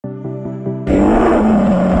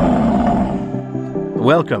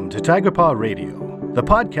Welcome to Tiger Paw Radio, the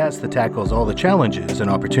podcast that tackles all the challenges and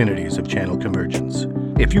opportunities of channel convergence.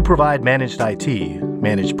 If you provide managed IT,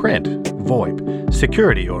 managed print, VoIP,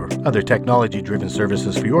 security, or other technology-driven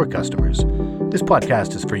services for your customers, this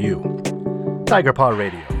podcast is for you. Tiger Paw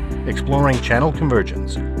Radio, exploring channel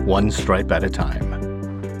convergence, one stripe at a time.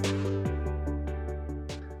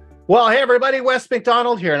 Well, hey everybody, Wes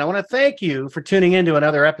McDonald here, and I want to thank you for tuning in to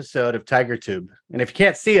another episode of TigerTube. And if you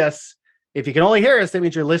can't see us, if you can only hear us, that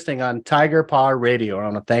means you're listening on Tiger Paw Radio. I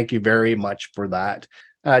want to thank you very much for that.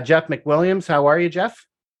 Jeff McWilliams, how are you, Jeff?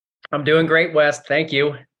 I'm doing great, Wes. Thank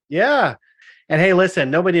you. Yeah. And hey,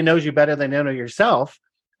 listen, nobody knows you better than you know yourself.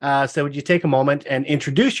 So would you take a moment and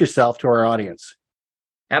introduce yourself to our audience?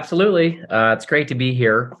 Absolutely. It's great to be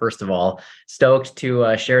here, first of all. Stoked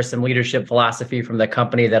to share some leadership philosophy from the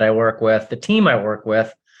company that I work with, the team I work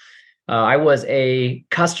with. I was a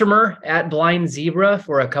customer at Blind Zebra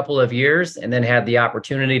for a couple of years and then had the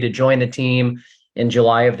opportunity to join the team in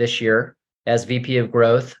July of this year as VP of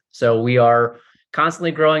Growth. So we are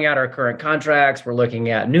constantly growing out our current contracts. We're looking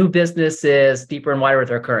at new businesses, deeper and wider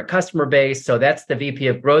with our current customer base. So that's the VP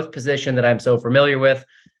of Growth position that I'm so familiar with.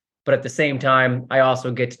 But at the same time, I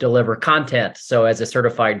also get to deliver content. So as a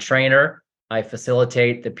certified trainer, I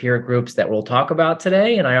facilitate the peer groups that we'll talk about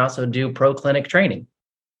today. And I also do pro clinic training.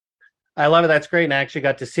 I love it. That's great. And I actually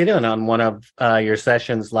got to sit in on one of your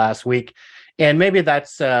sessions last week. And maybe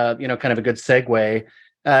that's, kind of a good segue.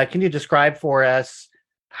 Can you describe for us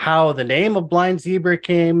how the name of Blind Zebra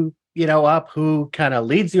came, up, who kind of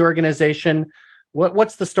leads the organization?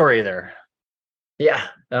 What's the story there?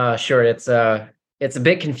 Yeah, sure. It's a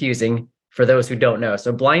bit confusing for those who don't know.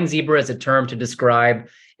 So Blind Zebra is a term to describe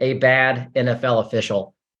a bad NFL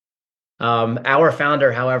official. Our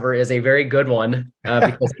founder, however, is a very good one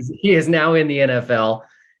because he is now in the NFL.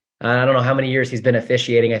 I don't know how many years he's been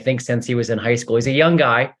officiating. I think since he was in high school. He's a young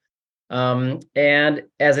guy. And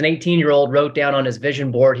as an 18-year-old wrote down on his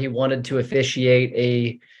vision board, he wanted to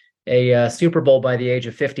officiate a Super Bowl by the age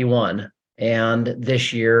of 51. And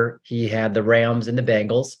this year he had the Rams and the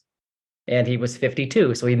Bengals, and he was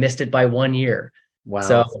 52. So he missed it by 1 year. Wow.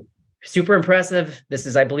 So super impressive. This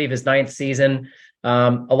is, I believe, his 9th season.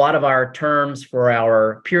 A lot of our terms for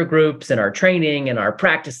our peer groups and our training and our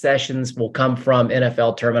practice sessions will come from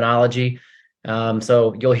NFL terminology.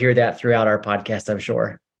 So you'll hear that throughout our podcast, I'm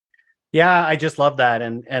sure. Yeah, I just love that.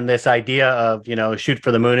 And this idea of, shoot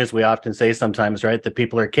for the moon, as we often say sometimes, right? That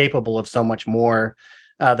people are capable of so much more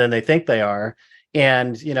than they think they are.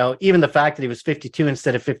 And, even the fact that he was 52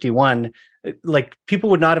 instead of 51, like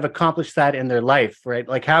people would not have accomplished that in their life, right?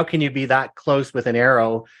 Like, how can you be that close with an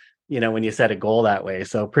arrow, when you set a goal that way?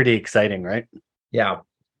 So pretty exciting, right? Yeah.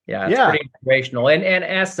 It's pretty inspirational. And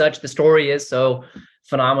as such, the story is so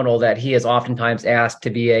phenomenal that he is oftentimes asked to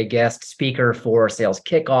be a guest speaker for sales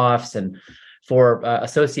kickoffs and for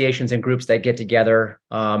associations and groups that get together.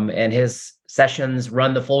 And his sessions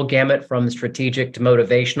run the full gamut from strategic to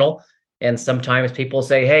motivational. And sometimes people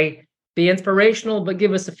say, hey, be inspirational, but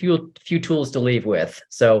give us a few tools to leave with.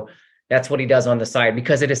 So that's what he does on the side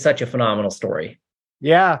because it is such a phenomenal story.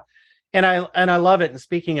 Yeah. And I love it. And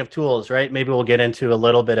speaking of tools, right? Maybe we'll get into a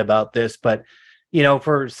little bit about this, but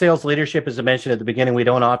for sales leadership, as I mentioned at the beginning, we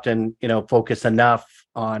don't often, focus enough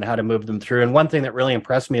on how to move them through. And one thing that really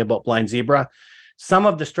impressed me about Blind Zebra, some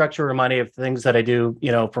of the structure reminded me of things that I do,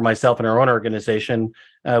 for myself and our own organization.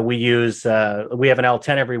 We have an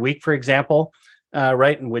L10 every week, for example,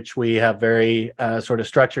 right, in which we have very sort of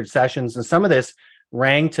structured sessions. And some of this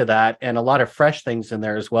rang to that, and a lot of fresh things in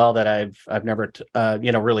there as well that I've never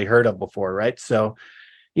really heard of before, right? So,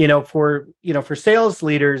 for sales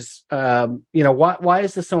leaders, why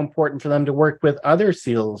is this so important for them to work with other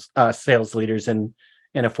sales leaders in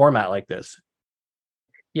a format like this?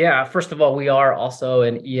 Yeah, first of all, we are also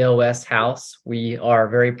an EOS house. We are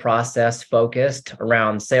very process focused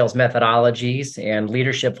around sales methodologies and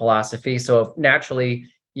leadership philosophy. So naturally,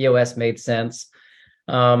 EOS made sense.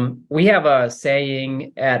 We have a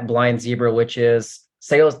saying at Blind Zebra, which is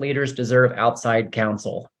sales leaders deserve outside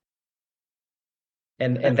counsel.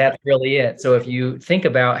 And that's really it. So if you think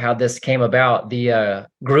about how this came about, the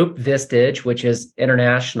group Vistage, which is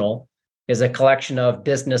international, is a collection of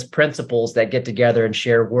business principals that get together and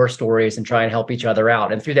share war stories and try and help each other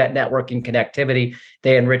out. And through that networking connectivity,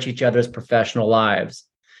 they enrich each other's professional lives.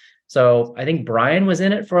 So I think Brian was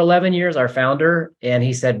in it for 11 years, our founder, and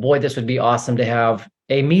he said, boy, this would be awesome to have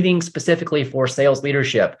a meeting specifically for sales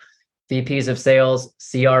leadership, VPs of sales,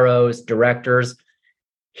 CROs, directors.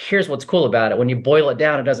 Here's what's cool about it. When you boil it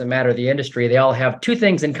down, it doesn't matter the industry. They all have two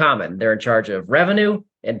things in common. They're in charge of revenue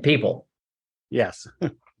and people. Yes.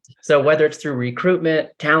 So whether it's through recruitment,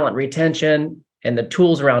 talent retention, and the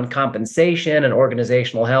tools around compensation and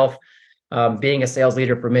organizational health. Being a sales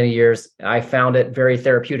leader for many years, I found it very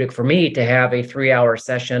therapeutic for me to have a 3-hour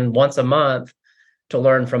session once a month to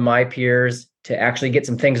learn from my peers, to actually get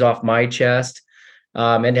some things off my chest,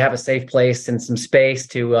 and to have a safe place and some space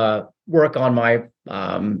to work on my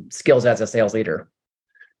skills as a sales leader.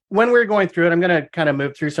 When we're going through it, I'm going to kind of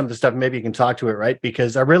move through some of the stuff. Maybe you can talk to it, right?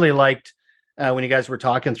 Because I really liked when you guys were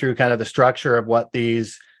talking through kind of the structure of what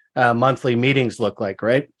these monthly meetings look like,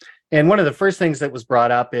 right? And one of the first things that was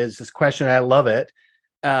brought up is this question. I love it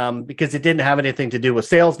because it didn't have anything to do with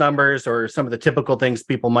sales numbers or some of the typical things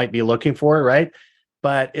people might be looking for, right?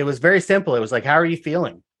 But it was very simple. It was like, how are you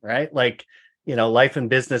feeling, right? Like, life and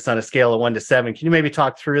business on a scale of 1 to 7. Can you maybe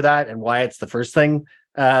talk through that and why it's the first thing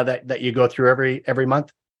that you go through every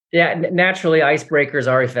month? Yeah, naturally,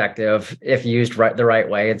 icebreakers are effective if used the right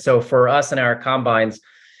way. And so for us in our combines,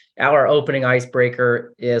 our opening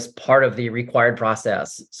icebreaker is part of the required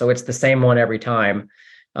process. So it's the same one every time.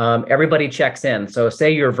 Everybody checks in. So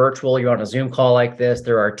say you're virtual, you're on a Zoom call like this,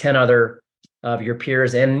 there are 10 other of your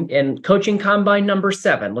peers in coaching combine number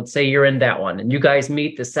 7. Let's say you're in that one, and you guys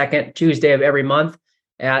meet the second Tuesday of every month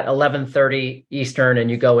at 11:30 Eastern,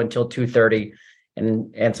 and you go until 2:30.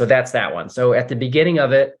 And so that's that one. So at the beginning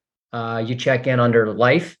of it, you check in under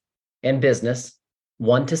life and business,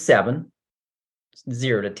 1 to 7,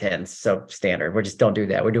 0 to 10. So standard. We just don't do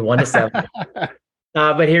that. We do 1 to 7.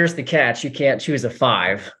 But here's the catch. You can't choose a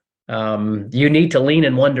 5. You need to lean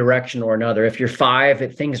in one direction or another. If you're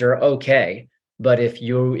 5, things are okay. But if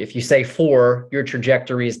you say 4, your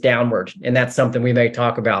trajectory is downward. And that's something we may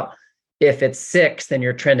talk about. If it's 6, then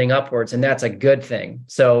you're trending upwards, and that's a good thing.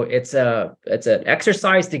 So it's an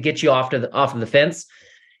exercise to get you off of the fence.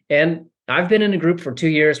 And I've been in a group for 2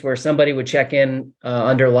 years where somebody would check in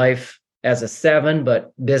under life as a 7,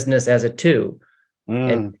 but business as a 2.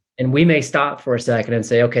 And we may stop for a second and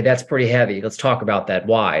say, okay, that's pretty heavy. Let's talk about that.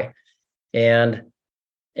 Why? And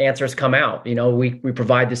answers come out. We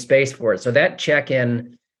provide the space for it. So that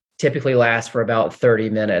check-in typically lasts for about 30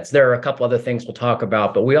 minutes. There are a couple other things we'll talk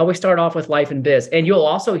about, but we always start off with life and biz. And you'll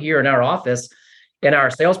also hear in our office, in our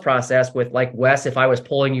sales process with like Wes, if I was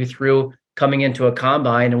pulling you through coming into a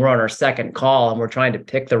combine and we're on our second call and we're trying to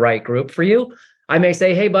pick the right group for you, I may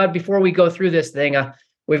say, hey, bud, before we go through this thing,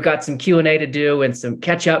 we've got some Q&A to do and some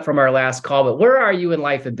catch up from our last call, but where are you in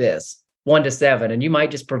life and biz? 1 to 7. And you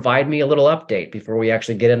might just provide me a little update before we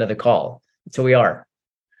actually get into the call. So we are.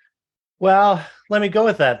 Well, let me go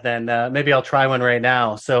with that then. Maybe I'll try one right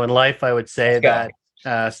now. So in life, I would say that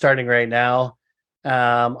starting right now,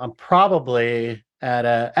 I'm probably at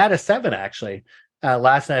a 7, actually.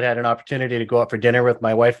 Last night, I had an opportunity to go out for dinner with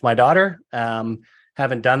my wife, my daughter.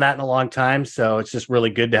 Haven't done that in a long time. So it's just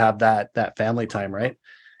really good to have that family time, right?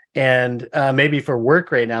 And maybe for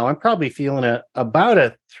work right now, I'm probably feeling about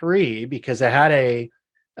a 3 because I had a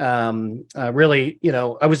really,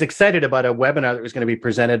 I was excited about a webinar that was going to be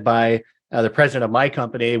presented by the president of my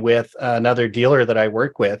company with another dealer that I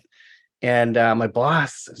work with. And my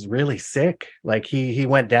boss is really sick. Like he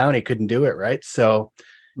went down, he couldn't do it. Right. So,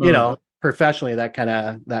 professionally,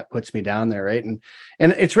 that puts me down there. Right. And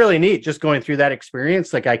it's really neat just going through that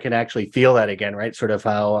experience. Like I can actually feel that again, right? Sort of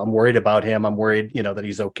how I'm worried about him. I'm worried, that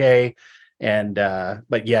he's okay. And,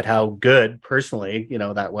 but yet how good personally,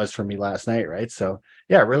 that was for me last night. Right. So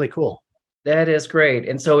yeah, really cool. That is great.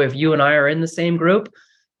 And so if you and I are in the same group,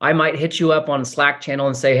 I might hit you up on Slack channel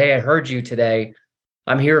and say, hey, I heard you today.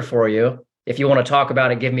 I'm here for you. If you want to talk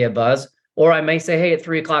about it, give me a buzz. Or I may say, hey, at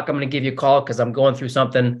 3:00, I'm going to give you a call because I'm going through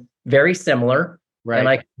something very similar. Right. And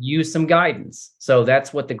I can use some guidance. So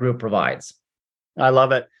that's what the group provides. I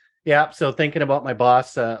love it. Yeah. So thinking about my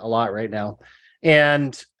boss a lot right now.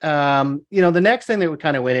 And, the next thing that we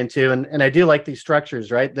kind of went into, and I do like these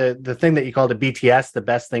structures, right? The thing that you called a BTS, the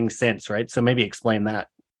best thing since, right? So maybe explain that.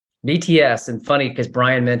 BTS, and funny because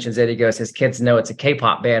Brian mentions it, he goes, his kids know it's a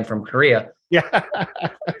K-pop band from Korea. Yeah.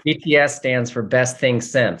 BTS stands for best thing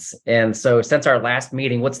since. And so since our last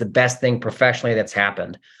meeting, what's the best thing professionally that's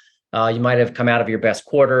happened? You might have come out of your best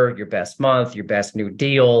quarter, your best month, your best new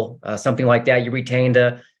deal, something like that. You retained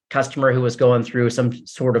a customer who was going through some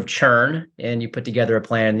sort of churn and you put together a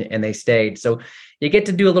plan and they stayed. So you get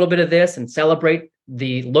to do a little bit of this and celebrate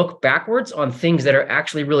the look backwards on things that are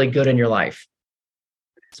actually really good in your life.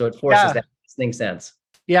 So it forces that thing sense.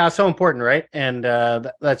 Yeah, so important, right? And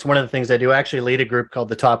that's one of the things I do. I actually lead a group called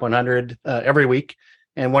the Top 100 every week.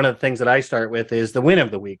 And one of the things that I start with is the win of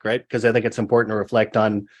the week, right? Because I think it's important to reflect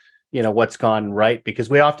on, what's gone right, because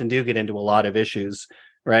we often do get into a lot of issues,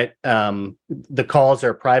 right? The calls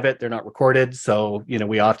are private, they're not recorded. So,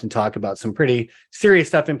 we often talk about some pretty serious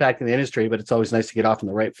stuff impacting the industry, but it's always nice to get off on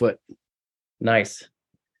the right foot. Nice.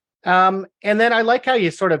 And then I like how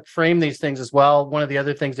you sort of frame these things as well. One of the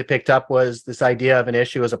other things I picked up was this idea of an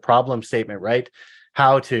issue as a problem statement, right?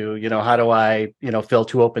 How do I, fill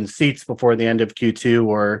 2 open seats before the end of Q2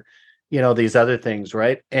 or, these other things,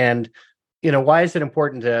 right? And, why is it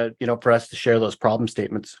important to, for us to share those problem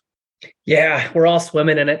statements? Yeah, we're all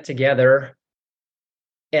swimming in it together.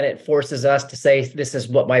 And it forces us to say, this is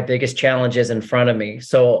what my biggest challenge is in front of me.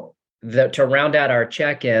 So to round out our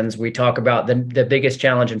check-ins, we talk about the biggest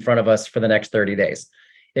challenge in front of us for the next 30 days.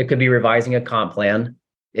 It could be revising a comp plan.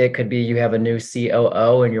 It could be you have a new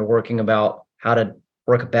COO and you're working about how to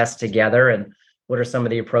work best together and what are some of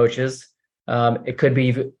the approaches. It could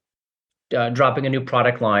be dropping a new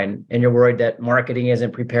product line and you're worried that marketing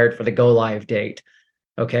isn't prepared for the go live date.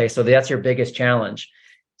 Okay, so that's your biggest challenge.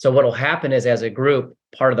 So what will happen is, as a group,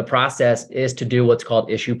 part of the process is to do what's called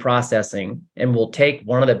issue processing. And we'll take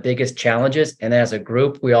one of the biggest challenges, and as a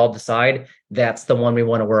group, we all decide that's the one we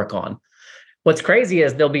want to work on. What's crazy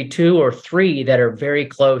is there'll be 2 or 3 that are very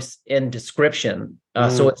close in description.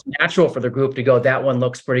 So it's natural for the group to go, that one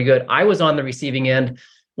looks pretty good. I was on the receiving end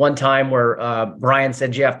one time where Brian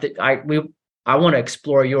said, Jeff, I want to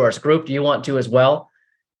explore yours. Group, do you want to as well?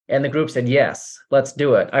 And the group said, yes, let's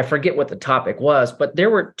do it. I forget what the topic was, but there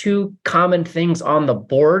were 2 common things on the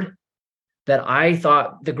board that I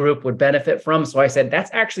thought the group would benefit from. So I said,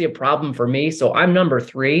 that's actually a problem for me. So I'm number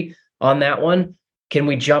 3 on that one. Can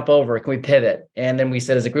we jump over? Can we pivot? And then we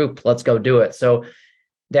said, as a group, let's go do it. So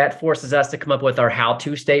that forces us to come up with our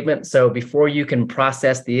how-to statement. So before you can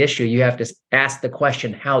process the issue, you have to ask the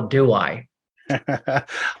question, how do I?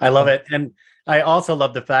 I love it. And I also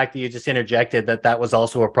love the fact that you just interjected that was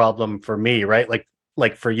also a problem for me, right?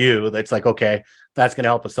 Like for you, that's like, okay, that's going to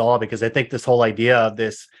help us all, because I think this whole idea of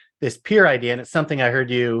this peer idea, and it's something I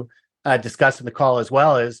heard you discuss in the call as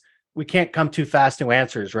well, is we can't come too fast to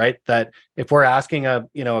answers, right? That if we're asking a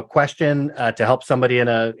question to help somebody in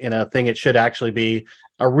a thing, it should actually be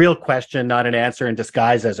a real question, not an answer in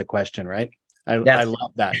disguise as a question, right? I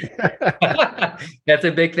love that. That's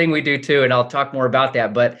a big thing we do too, and I'll talk more about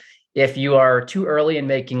that. But if you are too early in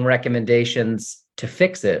making recommendations to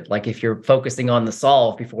fix it, like if you're focusing on the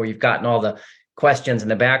solve before you've gotten all the questions and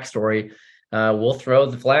the backstory, we'll throw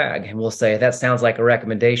the flag and we'll say, that sounds like a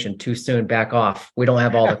recommendation. Too soon, back off. We don't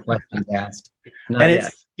have all the questions asked. And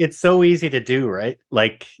it's so easy to do, right?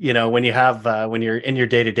 Like, when you have, when you're in your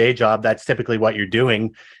day-to-day job, that's typically what you're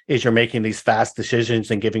doing, is you're making these fast decisions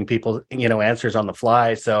and giving people, answers on the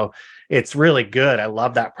fly. So it's really good. I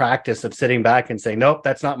love that practice of sitting back and saying, nope,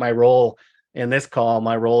 that's not my role in this call.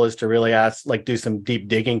 My role is to really do some deep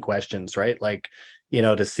digging questions, right? Like,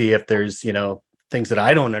 to see if there's, things that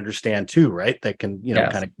I don't understand too, right? That can,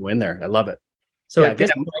 Yes. kind of go in there. I love it. So at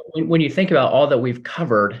this point, when you think about all that we've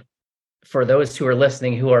covered, for those who are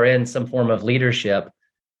listening, who are in some form of leadership,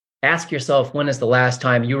 ask yourself, when is the last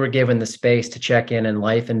time you were given the space to check in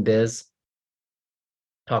life and biz?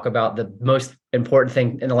 Talk about the most important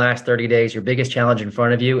thing in the last 30 days, your biggest challenge in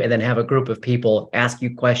front of you, and then have a group of people ask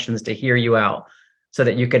you questions to hear you out so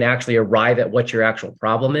that you can actually arrive at what your actual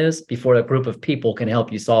problem is before the group of people can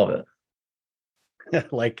help you solve it.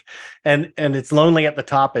 And it's lonely at the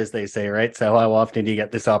top, as they say, right? So how often do you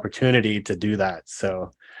get this opportunity to do that?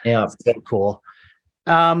 So yeah, so cool.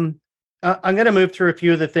 I'm going to move through a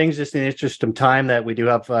few of the things just in the interest of time, that we do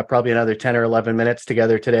have probably another 10 or 11 minutes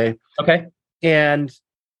together today. Okay. And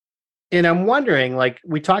I'm wondering, like,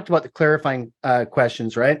 we talked about the clarifying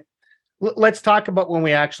questions, right? Let's talk about when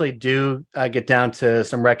we actually do get down to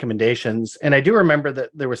some recommendations. And I do remember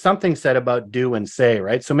that there was something said about do and say,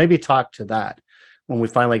 right? So maybe talk to that when we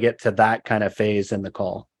finally get to that kind of phase in the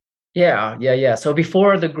call. Yeah. So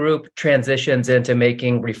before the group transitions into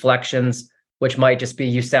making reflections, which might just be,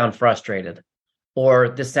 you sound frustrated, or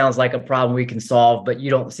this sounds like a problem we can solve, but you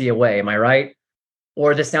don't see a way. Am I right?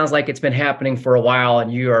 Or this sounds like it's been happening for a while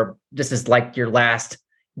and this is like your last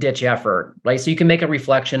ditch effort, right? So you can make a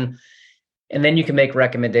reflection and then you can make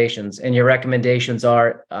recommendations, and your recommendations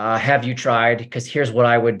are, have you tried? Because here's what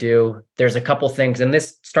I would do. There's a couple things, and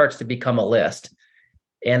this starts to become a list.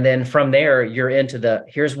 And then from there, you're into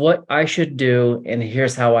here's what I should do, and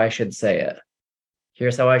here's how I should say it.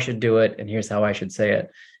 Here's how I should do it, and here's how I should say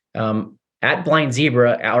it. At Blind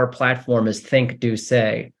Zebra, our platform is think, do,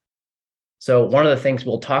 say. So one of the things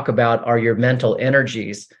we'll talk about are your mental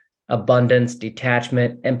energies: abundance,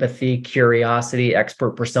 detachment, empathy, curiosity,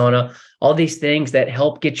 expert persona, all these things that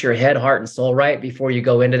help get your head, heart, and soul right before you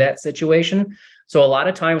go into that situation. So a lot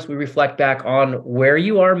of times we reflect back on where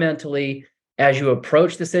you are mentally as you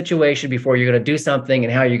approach the situation before you're going to do something,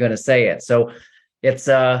 and how you're going to say it. So it's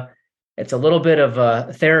it's a little bit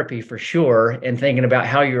of therapy for sure, and thinking about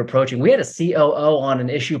how you're approaching. We had a COO on an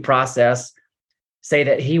issue process say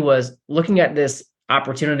that he was looking at this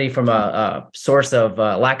opportunity from a source of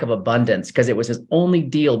lack of abundance because it was his only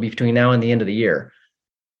deal between now and the end of the year.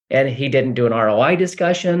 And he didn't do an ROI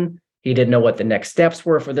discussion. He didn't know what the next steps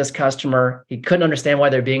were for this customer. He couldn't understand why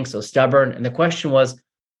they're being so stubborn. And the question was,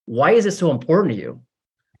 why is it so important to you?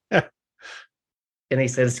 And he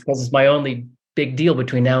says, because it's my only big deal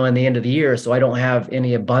between now and the end of the year. So I don't have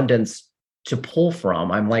any abundance to pull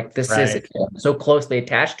from. I'm like, this is so closely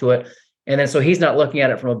attached to it. And then so he's not looking at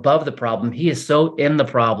it from above the problem. He is so in the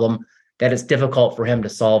problem that it's difficult for him to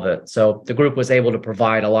solve it. So the group was able to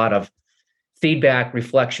provide a lot of feedback,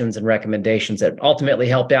 reflections, and recommendations that ultimately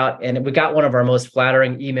helped out. And we got one of our most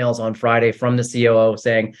flattering emails on Friday from the COO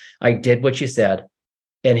saying, I did what you said,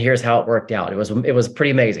 and here's how it worked out. It was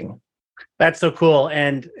pretty amazing. That's so cool.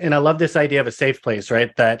 And I love this idea of a safe place,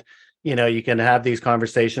 right? That, you can have these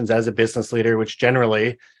conversations as a business leader, which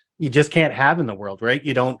generally you just can't have in the world, right?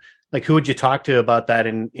 You don't, like, who would you talk to about that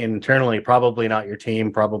internally? Probably not your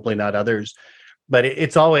team, probably not others. But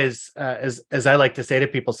it's always, as I like to say to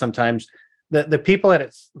people sometimes, the people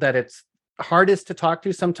that it's hardest to talk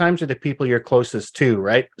to sometimes are the people you're closest to,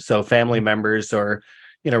 right? So family members or,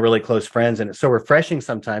 really close friends. And it's so refreshing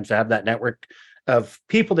sometimes to have that network of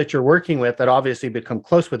people that you're working with that obviously become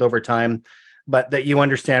close with over time, but that you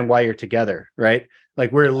understand why you're together, right?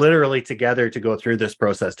 Like, we're literally together to go through this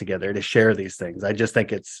process together, to share these things. I just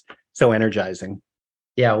think it's so energizing.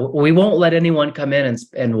 Yeah, we won't let anyone come in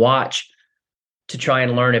and watch to try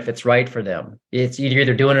and learn if it's right for them. It's you're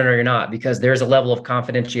either doing it or you're not, because there's a level of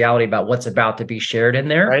confidentiality about what's about to be shared in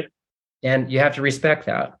there. Right. And you have to respect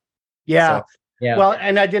that. Yeah. So, yeah. Well,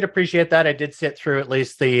 and I did appreciate that. I did sit through at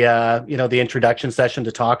least the, the introduction session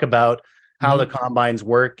to talk about how the combines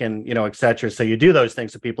work and, et cetera. So you do those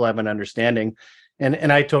things so people have an understanding.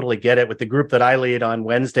 And I totally get it. With the group that I lead on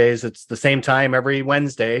Wednesdays, it's the same time every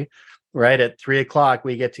Wednesday, right? At 3:00,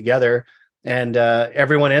 we get together, and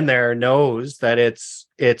everyone in there knows that it's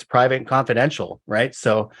private and confidential, right?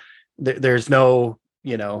 So there's no,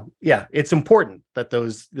 it's important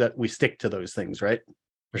that we stick to those things, right?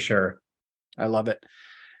 For sure. I love it.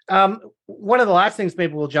 One of the last things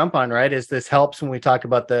maybe we'll jump on, right, is this helps when we talk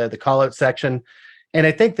about the call out section. And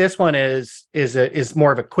I think this one is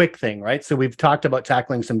more of a quick thing, right? So we've talked about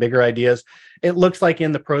tackling some bigger ideas. It looks like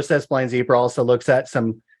in the process, Blind Zebra also looks at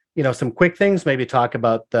some quick things. Maybe talk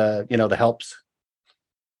about the helps.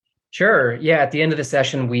 Sure. Yeah. At the end of the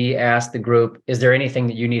session, we asked the group, is there anything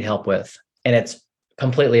that you need help with? And it's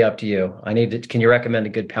completely up to you. Can you recommend a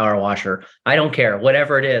good power washer? I don't care.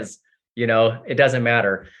 Whatever it is, it doesn't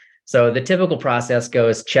matter. So the typical process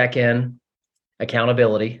goes check in,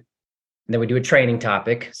 accountability. And then we do a training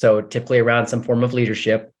topic. So typically around some form of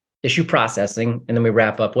leadership, issue processing, and then we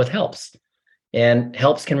wrap up with helps. And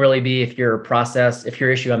helps can really be if your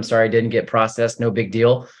issue, didn't get processed, no big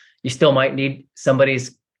deal. You still might need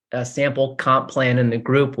somebody's sample comp plan in the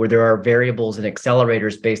group where there are variables and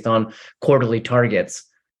accelerators based on quarterly targets.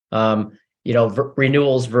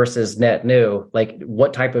 Renewals versus net new, like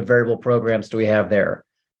what type of variable programs do we have there?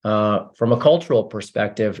 From a cultural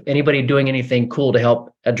perspective, anybody doing anything cool to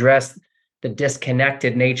help address the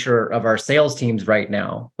disconnected nature of our sales teams right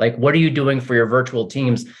now? Like, what are you doing for your virtual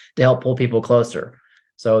teams to help pull people closer?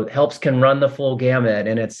 So helps can run the full gamut,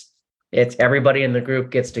 and it's everybody in the group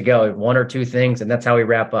gets to go, one or two things, and that's how we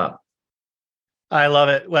wrap up. I love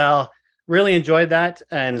it. Well, really enjoyed that,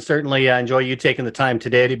 and certainly enjoy you taking the time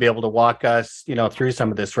today to be able to walk us, through some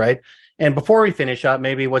of this, right? And before we finish up,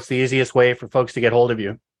 maybe what's the easiest way for folks to get hold of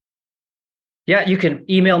you? Yeah, you can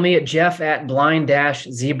email me at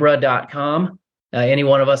jeff@blind-zebra.com. Any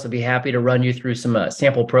one of us would be happy to run you through some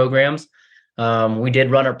sample programs. We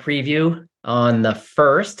did run a preview on the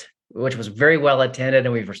 1st, which was very well attended,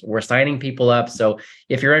 and we're signing people up. So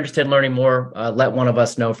if you're interested in learning more, let one of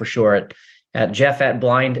us know for sure at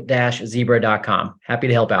jeff@blind-zebra.com. Happy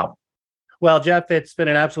to help out. Well, Jeff, it's been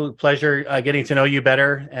an absolute pleasure getting to know you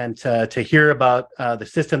better and to hear about the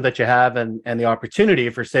system that you have and the opportunity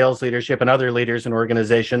for sales leadership and other leaders and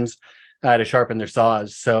organizations to sharpen their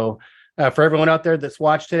saws. So for everyone out there that's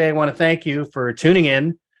watched today, I want to thank you for tuning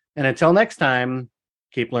in. And until next time,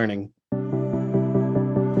 keep learning.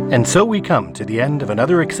 And so we come to the end of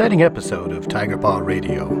another exciting episode of Tiger Paw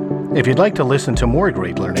Radio. If you'd like to listen to more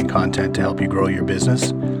great learning content to help you grow your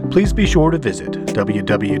business, please be sure to visit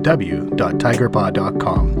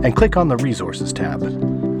www.tigerpaw.com and click on the Resources tab.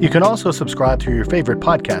 You can also subscribe through your favorite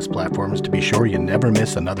podcast platforms to be sure you never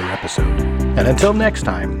miss another episode. And until next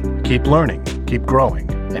time, keep learning, keep growing,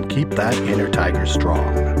 and keep that inner tiger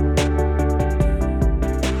strong.